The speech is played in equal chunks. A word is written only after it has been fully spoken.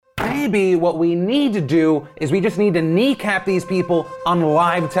maybe what we need to do is we just need to kneecap these people on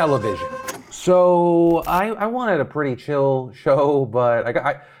live television. So I wanted a pretty chill show, but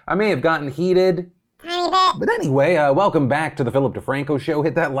I may have gotten heated. But anyway, welcome back to the Philip DeFranco Show.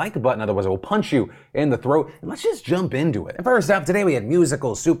 Hit that like button, otherwise I will punch you in the throat. And let's just jump into it. And first up, today we had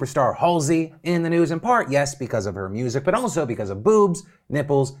musical superstar Halsey in the news, in part, yes, because of her music, but also because of boobs,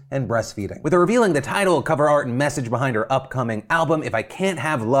 nipples, and breastfeeding. With her revealing the title, cover art, and message behind her upcoming album, If I Can't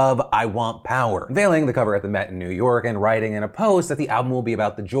Have Love, I Want Power. Unveiling the cover at the Met in New York and writing in a post that the album will be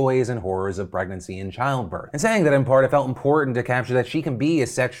about the joys and horrors of pregnancy and childbirth. And saying that in part it felt important to capture that she can be a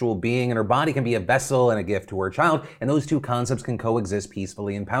sexual being and her body can be a vessel and a gift to her child, and those two concepts can coexist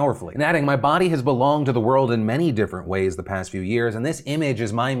peacefully and powerfully. And adding, my body has belonged to the world in many different ways the past few years, and this image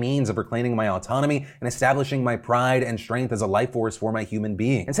is my means of reclaiming my autonomy and establishing my pride and strength as a life force for my human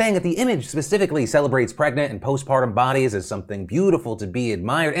being. And saying that the image specifically celebrates pregnant and postpartum bodies as something beautiful to be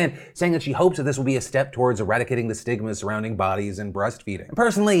admired, and saying that she hopes that this will be a step towards eradicating the stigma surrounding bodies and breastfeeding. And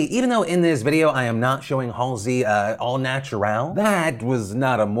personally, even though in this video I am not showing Halsey all natural, that was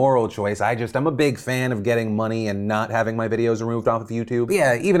not a moral choice. I'm a big fan of getting money and not having my videos removed off of YouTube. But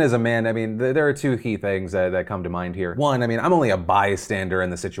yeah, even as a man, I mean, there are two key things that come to mind here. One, I mean, I'm only a bystander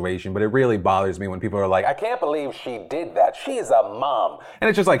in the situation, but it really bothers me when people are like, I can't believe she did that. She's a mom. And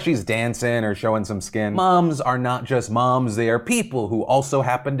it's just like she's dancing or showing some skin. Moms are not just moms, they are people who also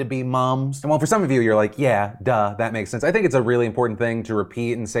happen to be moms. And while for some of you, you're like, yeah, duh, that makes sense. I think it's a really important thing to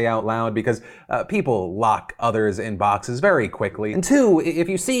repeat and say out loud because people lock others in boxes very quickly. And two, if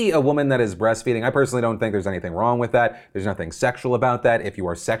you see a woman that is breastfeeding, I personally don't think there's anything wrong with that. There's nothing sexual about that. If you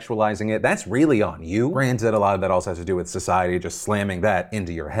are sexualizing it, that's really on you. Granted, a lot of that also has to do with society just slamming that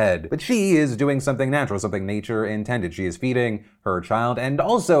into your head. But she is doing something natural, something nature intended. She is feeding her child, and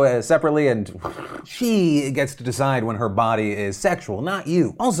also separately, and she gets to decide when her body is sexual, not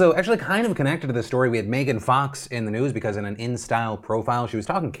you. Also, actually kind of connected to this story, we had Megan Fox in the news because in an InStyle profile, she was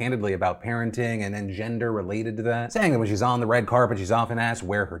talking candidly about parenting and gender related to that, saying that when she's on the red carpet, she's often asked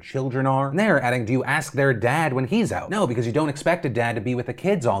where her children are. And they're adding, do you ask their dad when he's out? No, because you don't expect a dad to be with the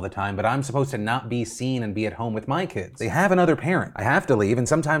kids all the time, but I'm supposed to not be seen and be at home with my kids. They have another parent. I have to leave, and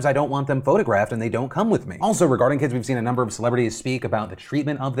sometimes I don't want them photographed and they don't come with me. Also, regarding kids, we've seen a number of celebrities speak about the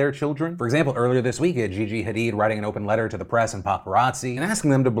treatment of their children. For example, earlier this week, Gigi Hadid writing an open letter to the press and paparazzi and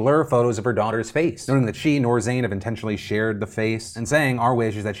asking them to blur photos of her daughter's face, noting that she nor Zayn have intentionally shared the face, and saying our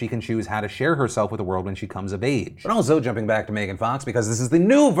wish is that she can choose how to share herself with the world when she comes of age. But also jumping back to Megan Fox because this is the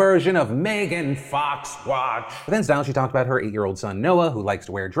new version of Megan Fox Watch. Within Style, she talked about her 8-year-old son Noah, who likes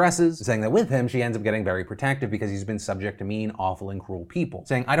to wear dresses, saying that with him, she ends up getting very protective because he's been subject to mean, awful, and cruel people.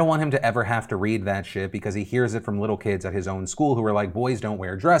 Saying, I don't want him to ever have to read that shit because he hears it from little kids at his own school who are like, boys don't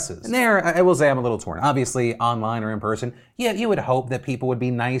wear dresses. And there, I will say I'm a little torn. Obviously, online or in person, yeah, you would hope that people would be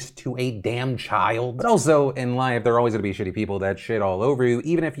nice to a damn child. But also, in life, there are always gonna be shitty people that shit all over you,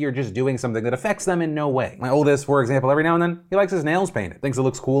 even if you're just doing something that affects them in no way. My oldest, for example, every now and then, he likes his nails painted. Thinks it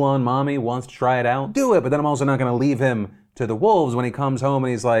looks cool on mommy, wants to try it out. Do it, but then I'm also not gonna leave him to the wolves when he comes home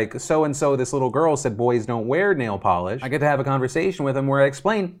and he's like, so-and-so, this little girl said boys don't wear nail polish. I get to have a conversation with him where I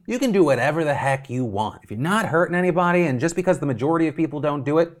explain, you can do whatever the heck you want. If you're not hurting anybody, and just because the majority of people don't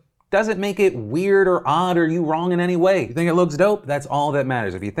do it, doesn't make it weird or odd or you wrong in any way. You think it looks dope? That's all that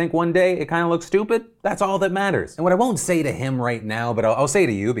matters. If you think one day it kind of looks stupid, that's all that matters. And what I won't say to him right now, but I'll say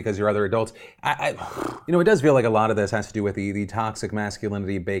to you because you're other adults, it does feel like a lot of this has to do with the toxic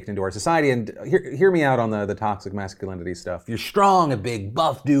masculinity baked into our society. And hear me out on the toxic masculinity stuff. If you're strong, a big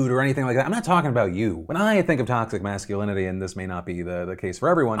buff dude or anything like that, I'm not talking about you. When I think of toxic masculinity, and this may not be the case for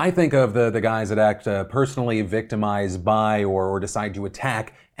everyone, I think of the guys that act personally victimized by or decide to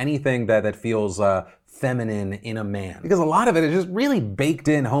attack anything that feels feminine in a man. Because a lot of it is just really baked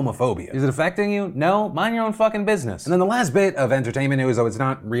in homophobia. Is it affecting you? No? Mind your own fucking business. And then the last bit of entertainment news, though it's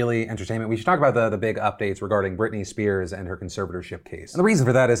not really entertainment, we should talk about the big updates regarding Britney Spears and her conservatorship case. And the reason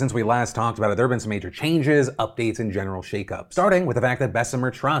for that is since we last talked about it, there have been some major changes, updates, and general shakeups. Starting with the fact that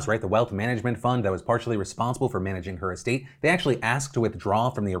Bessemer Trust, the wealth management fund that was partially responsible for managing her estate, they actually asked to withdraw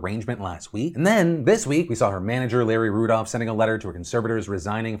from the arrangement last week. And then this week, we saw her manager, Larry Rudolph, sending a letter to her conservators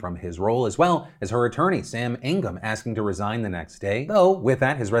resigning from his role, as well as her attorney, Sam Ingham, asking to resign the next day. Though, with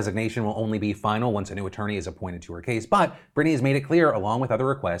that, his resignation will only be final once a new attorney is appointed to her case. But Britney has made it clear, along with other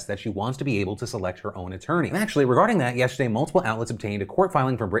requests, that she wants to be able to select her own attorney. And actually, regarding that, yesterday, multiple outlets obtained a court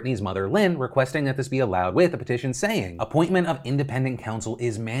filing from Britney's mother, Lynn, requesting that this be allowed, with a petition saying, appointment of independent counsel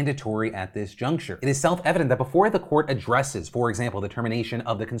is mandatory at this juncture. It is self-evident that before the court addresses, for example, the termination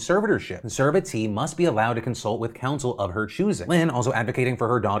of the conservatorship, conservatee must be allowed to consult with counsel of her choosing. Lynn also advocating for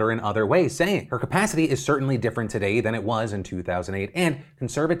her daughter in other ways, saying, her capacity capacity is certainly different today than it was in 2008, and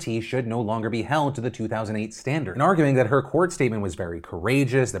conservatees should no longer be held to the 2008 standard. And arguing that her court statement was very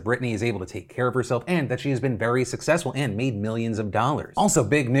courageous, that Britney is able to take care of herself, and that she has been very successful and made millions of dollars. Also,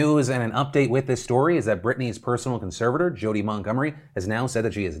 big news and an update with this story is that Britney's personal conservator, Jody Montgomery, has now said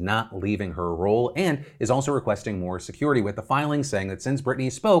that she is not leaving her role and is also requesting more security, with the filing saying that since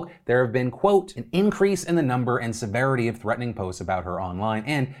Britney spoke, there have been, quote, an increase in the number and severity of threatening posts about her online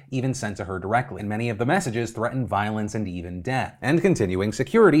and even sent to her directly. And many of the messages threaten violence and even death. And continuing,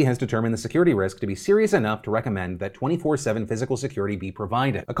 security has determined the security risk to be serious enough to recommend that 24/7 physical security be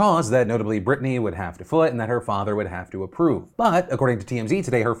provided, a cause that notably Britney would have to foot and that her father would have to approve. But according to TMZ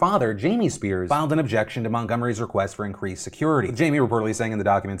today, her father, Jamie Spears, filed an objection to Montgomery's request for increased security, with Jamie reportedly saying in the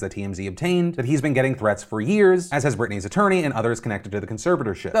documents that TMZ obtained that he's been getting threats for years, as has Britney's attorney and others connected to the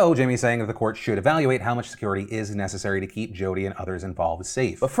conservatorship. Though Jamie's saying that the court should evaluate how much security is necessary to keep Jody and others involved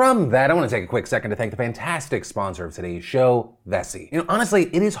safe. But from that, I want to take a quick second to thank the fantastic sponsor of today's show, Vessi. Honestly,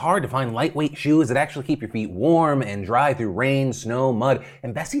 it is hard to find lightweight shoes that actually keep your feet warm and dry through rain, snow, mud,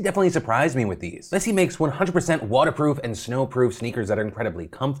 and Vessi definitely surprised me with these. Vessi makes 100% waterproof and snowproof sneakers that are incredibly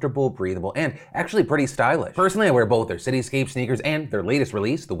comfortable, breathable, and actually pretty stylish. Personally, I wear both their Cityscape sneakers and their latest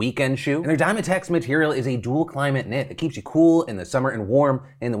release, the Weekend shoe. And their Diamond-Tex material is a dual climate knit that keeps you cool in the summer and warm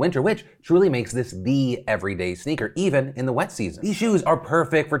in the winter, which truly makes this the everyday sneaker, even in the wet season. These shoes are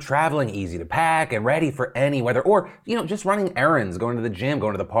perfect for traveling, easy to pack, and ready for any weather, or, just running errands, going to the gym,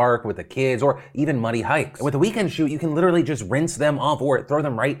 going to the park with the kids, or even muddy hikes. And with the Weekend shoe, you can literally just rinse them off or throw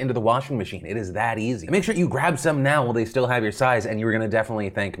them right into the washing machine. It is that easy. And make sure you grab some now while they still have your size, and you're gonna definitely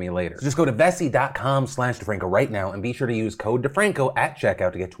thank me later. So just go to vessi.com/DeFranco right now and be sure to use code DeFranco at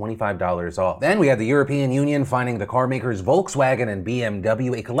checkout to get $25 off. Then we have the European Union fining the car makers Volkswagen and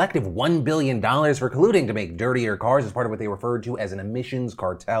BMW a collective $1 billion for colluding to make dirtier cars as part of what they referred to as an emissions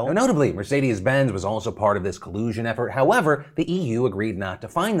cartel. Now, notably, Mercedes-Benz was also part of this collusion effort. However, the EU agreed not to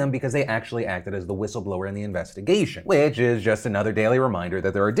fine them because they actually acted as the whistleblower in the investigation, which is just another daily reminder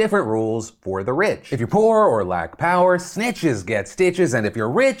that there are different rules for the rich. If you're poor or lack power, snitches get stitches, and if you're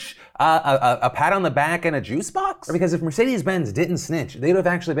rich, a pat on the back and a juice box? Because if Mercedes-Benz didn't snitch, they'd have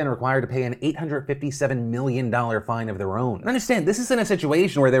actually been required to pay an $857 million fine of their own. And understand, this isn't a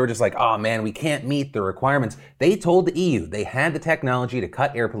situation where they were just like, oh man, we can't meet the requirements. They told the EU they had the technology to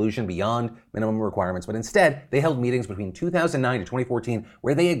cut air pollution beyond minimum requirements, but instead, they held meetings between 2009 to 2014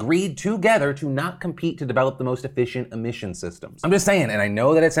 where they agreed together to not compete to develop the most efficient emission systems. I'm just saying, and I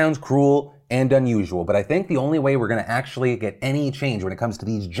know that it sounds cruel and unusual, but I think the only way we're gonna actually get any change when it comes to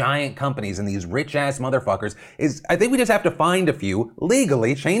these giant companies and these rich-ass motherfuckers is I think we just have to find a few,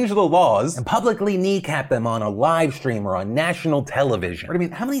 legally change the laws, and publicly kneecap them on a live stream or on national television. Right? I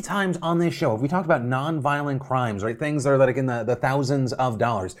mean, how many times on this show have we talked about non-violent crimes, right? Things that are like in the thousands of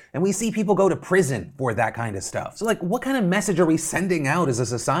dollars, and we see people go to prison for that kind of stuff. So like, what kind of message are we sending out as a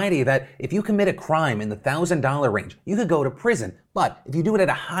society that if you commit a crime in the $1,000 range, you could go to prison, but if you do it at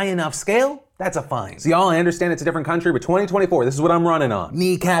a high enough scale, that's a fine. See, y'all, I understand it's a different country, but 2024, this is what I'm running on.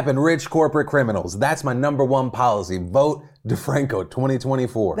 Kneecapping rich corporate criminals. That's my #1 policy. Vote DeFranco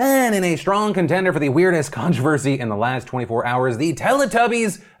 2024. Then, in a strong contender for the weirdest controversy in the last 24 hours, the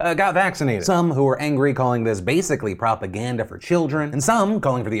Teletubbies got vaccinated. Some who were angry calling this basically propaganda for children, and some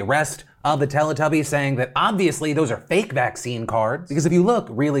calling for the arrest of the Teletubbies, saying that obviously those are fake vaccine cards. Because if you look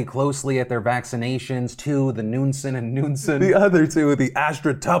really closely at their vaccinations, the Noonson and Noonson, the other two, the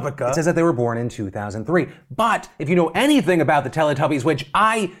AstraTubica, it says that they were born in 2003. But if you know anything about the Teletubbies, which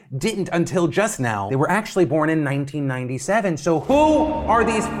I didn't until just now, they were actually born in 1997. So who are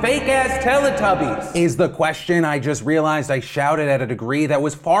these fake-ass Teletubbies? Is the question I just realized I shouted at a degree that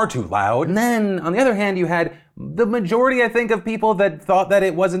was far too loud. And then, on the other hand, you had the majority, I think, of people that thought that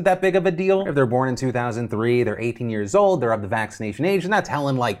it wasn't that big of a deal. If they're born in 2003, they're 18 years old, they're of the vaccination age, they're not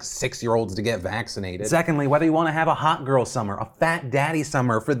telling like 6-year-olds to get vaccinated. Secondly, whether you want to have a hot girl summer, a fat daddy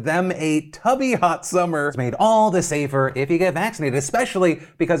summer, for them a tubby hot summer, it's made all the safer if you get vaccinated, especially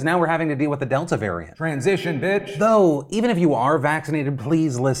because now we're having to deal with the Delta variant. Transition, bitch. Though, even if you are vaccinated,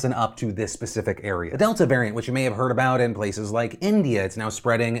 please listen up to this specific area. The Delta variant, which you may have heard about in places like India, it's now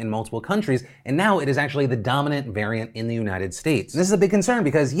spreading in multiple countries, and now it is actually the dominant variant in the United States. This is a big concern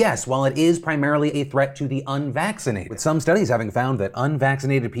because yes, while it is primarily a threat to the unvaccinated, with some studies having found that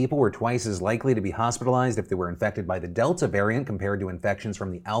unvaccinated people were twice as likely to be hospitalized if they were infected by the Delta variant compared to infections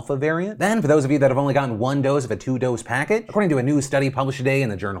from the Alpha variant. Then, for those of you that have only gotten 1 dose of a 2-dose package, according to a new study published today in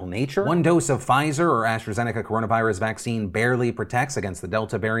the journal Nature, 1 dose of Pfizer or AstraZeneca coronavirus vaccine barely protects against the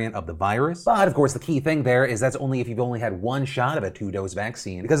Delta variant of the virus. But of course, the key thing there is that's only if you've only had 1 shot of a 2-dose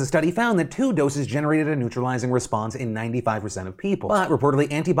vaccine, because the study found that 2 doses generated a neutralizing neutralizing response in 95% of people. But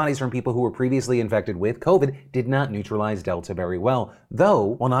reportedly, antibodies from people who were previously infected with COVID did not neutralize Delta very well.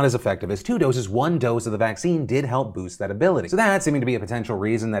 Though, while not as effective as 2 doses, 1 dose of the vaccine did help boost that ability. So that seeming to be a potential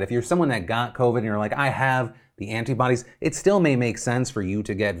reason that if you're someone that got COVID and you're like, I have the antibodies, it still may make sense for you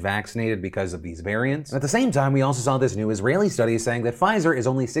to get vaccinated because of these variants. And at the same time, we also saw this new Israeli study saying that Pfizer is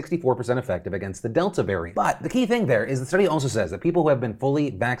only 64% effective against the Delta variant. But the key thing there is the study also says that people who have been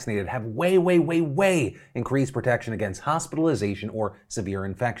fully vaccinated have way increased protection against hospitalization or severe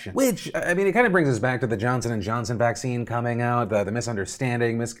infection. Which, I mean, it kind of brings us back to the Johnson & Johnson vaccine coming out, the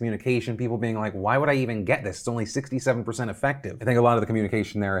misunderstanding, miscommunication, people being like, why would I even get this? It's only 67% effective. I think a lot of the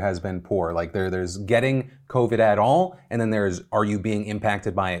communication there has been poor. Like there's getting COVID at all, and then there's, are you being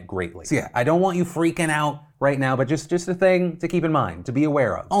impacted by it greatly? So yeah, I don't want you freaking out right now, but just a thing to keep in mind, to be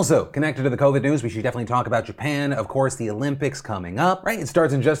aware of. Also, connected to the COVID news, we should definitely talk about Japan. Of course, the Olympics coming up, right? It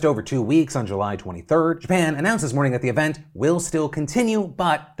starts in just over 2 weeks on July 23rd. Japan announced this morning that the event will still continue,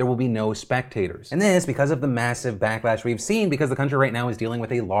 but there will be no spectators. And this because of the massive backlash we've seen because the country right now is dealing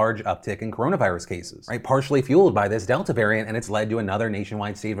with a large uptick in coronavirus cases, right? Partially fueled by this Delta variant, and it's led to another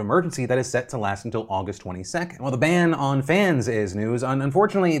nationwide state of emergency that is set to last until August 22nd. While the ban on fans is news,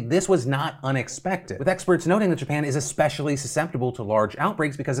 unfortunately, this was not unexpected, with experts noting that Japan is especially susceptible to large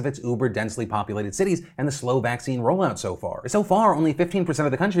outbreaks because of its uber densely populated cities and the slow vaccine rollout so far. So far, only 15%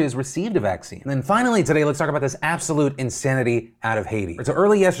 of the country has received a vaccine. And then finally today, let's talk about this absolute insanity out of Haiti. So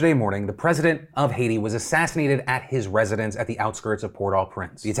early yesterday morning, the president of Haiti was assassinated at his residence at the outskirts of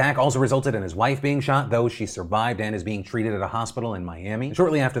Port-au-Prince. The attack also resulted in his wife being shot, though she survived and is being treated at a hospital in Miami. And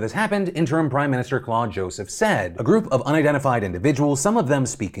shortly after this happened, interim Prime Minister Claude Joseph said, a group of unidentified individuals, some of them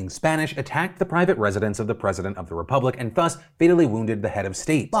speaking Spanish, attacked the private residence of the president of the Republic and thus fatally wounded the head of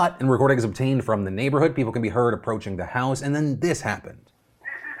state. But in recordings obtained from the neighborhood, people can be heard approaching the house, and then this happened.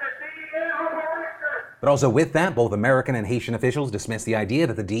 But also with that, both American and Haitian officials dismissed the idea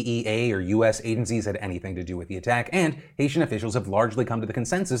that the DEA or U.S. agencies had anything to do with the attack, and Haitian officials have largely come to the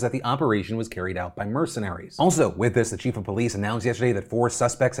consensus that the operation was carried out by mercenaries. Also, with this, the chief of police announced yesterday that 4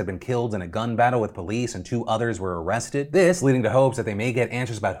 suspects had been killed in a gun battle with police and 2 others were arrested. This leading to hopes that they may get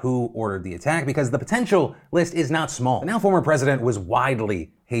answers about who ordered the attack, because the potential list is not small. The now former president was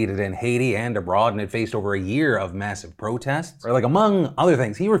widely hated in Haiti and abroad, and had faced over a year of massive protests. Or, like, among other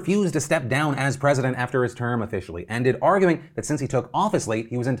things, he refused to step down as president after his term officially ended, arguing that since he took office late,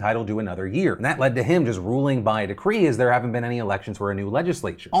 he was entitled to another year. And that led to him just ruling by decree, as there haven't been any elections for a new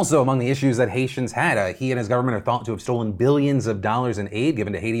legislature. Also, among the issues that Haitians had, he and his government are thought to have stolen billions of dollars in aid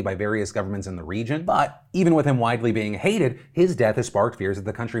given to Haiti by various governments in the region. But even with him widely being hated, his death has sparked fears that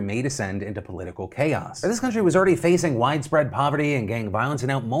the country may descend into political chaos. This country was already facing widespread poverty and gang violence, and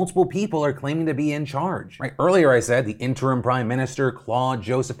now multiple people are claiming to be in charge. Right, earlier I said the interim prime minister, Claude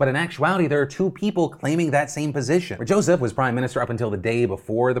Joseph, but in actuality there are 2 people claiming that same position. Where Joseph was prime minister up until the day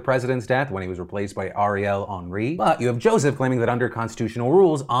before the president's death, when he was replaced by Ariel Henry. But you have Joseph claiming that under constitutional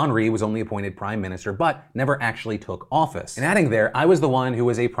rules, Henry was only appointed prime minister, but never actually took office. And adding there, I was the one who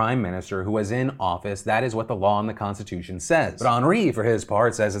was a prime minister who was in office. That is what the law and the Constitution says. But Henry, for his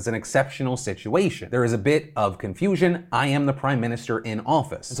part, says it's an exceptional situation. There is a bit of confusion. I am the prime minister in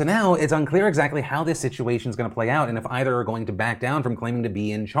office. And so now it's unclear exactly how this situation is going to play out and if either are going to back down from claiming to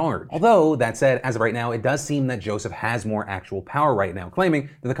be in charge. Although, that said, as of right now, it does seem that Joseph has more actual power right now, claiming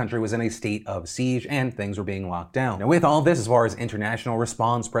that the country was in a state of siege and things were being locked down. Now, with all of this, as far as international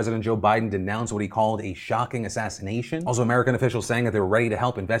response, President Joe Biden denounced what he called a shocking assassination. Also, American officials saying that they were ready to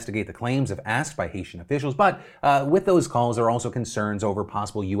help investigate the claims if asked by Haitian officials, but with those calls, there are also concerns over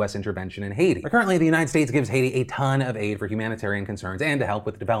possible U.S. intervention in Haiti. But currently, the United States gives Haiti a ton of aid for humanitarian concerns and to help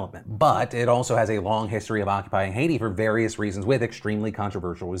with development. But it also has a long history of occupying Haiti for various reasons with extremely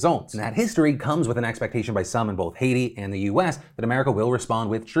controversial results. And that history comes with an expectation by some in both Haiti and the US that America will respond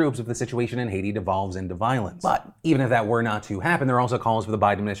with troops if the situation in Haiti devolves into violence. But even if that were not to happen, there are also calls for the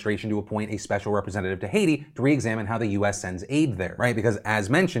Biden administration to appoint a special representative to Haiti to re-examine how the US sends aid there, right? Because as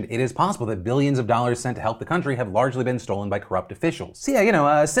mentioned, it is possible that billions of dollars sent to help the country have largely been stolen by corrupt officials. So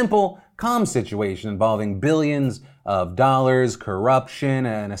yeah, a simple, calm situation involving billions of dollars, corruption,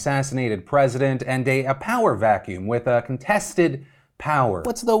 an assassinated president, and a power vacuum with a contested power.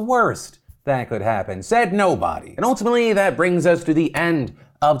 What's the worst that could happen? Said nobody. And ultimately, that brings us to the end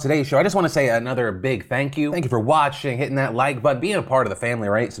of today's show. I just want to say another big thank you. Thank you for watching, hitting that like button, being a part of the family,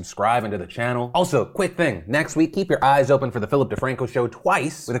 right? Subscribing to the channel. Also, quick thing, next week, keep your eyes open for the Philip DeFranco Show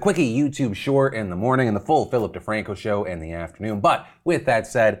twice, with a quickie YouTube short in the morning and the full Philip DeFranco Show in the afternoon. But with that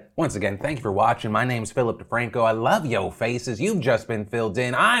said, once again, thank you for watching. My name's Philip DeFranco. I love yo faces. You've just been filled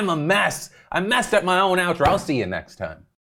in. I'm a mess. I messed up my own outro. I'll see you next time.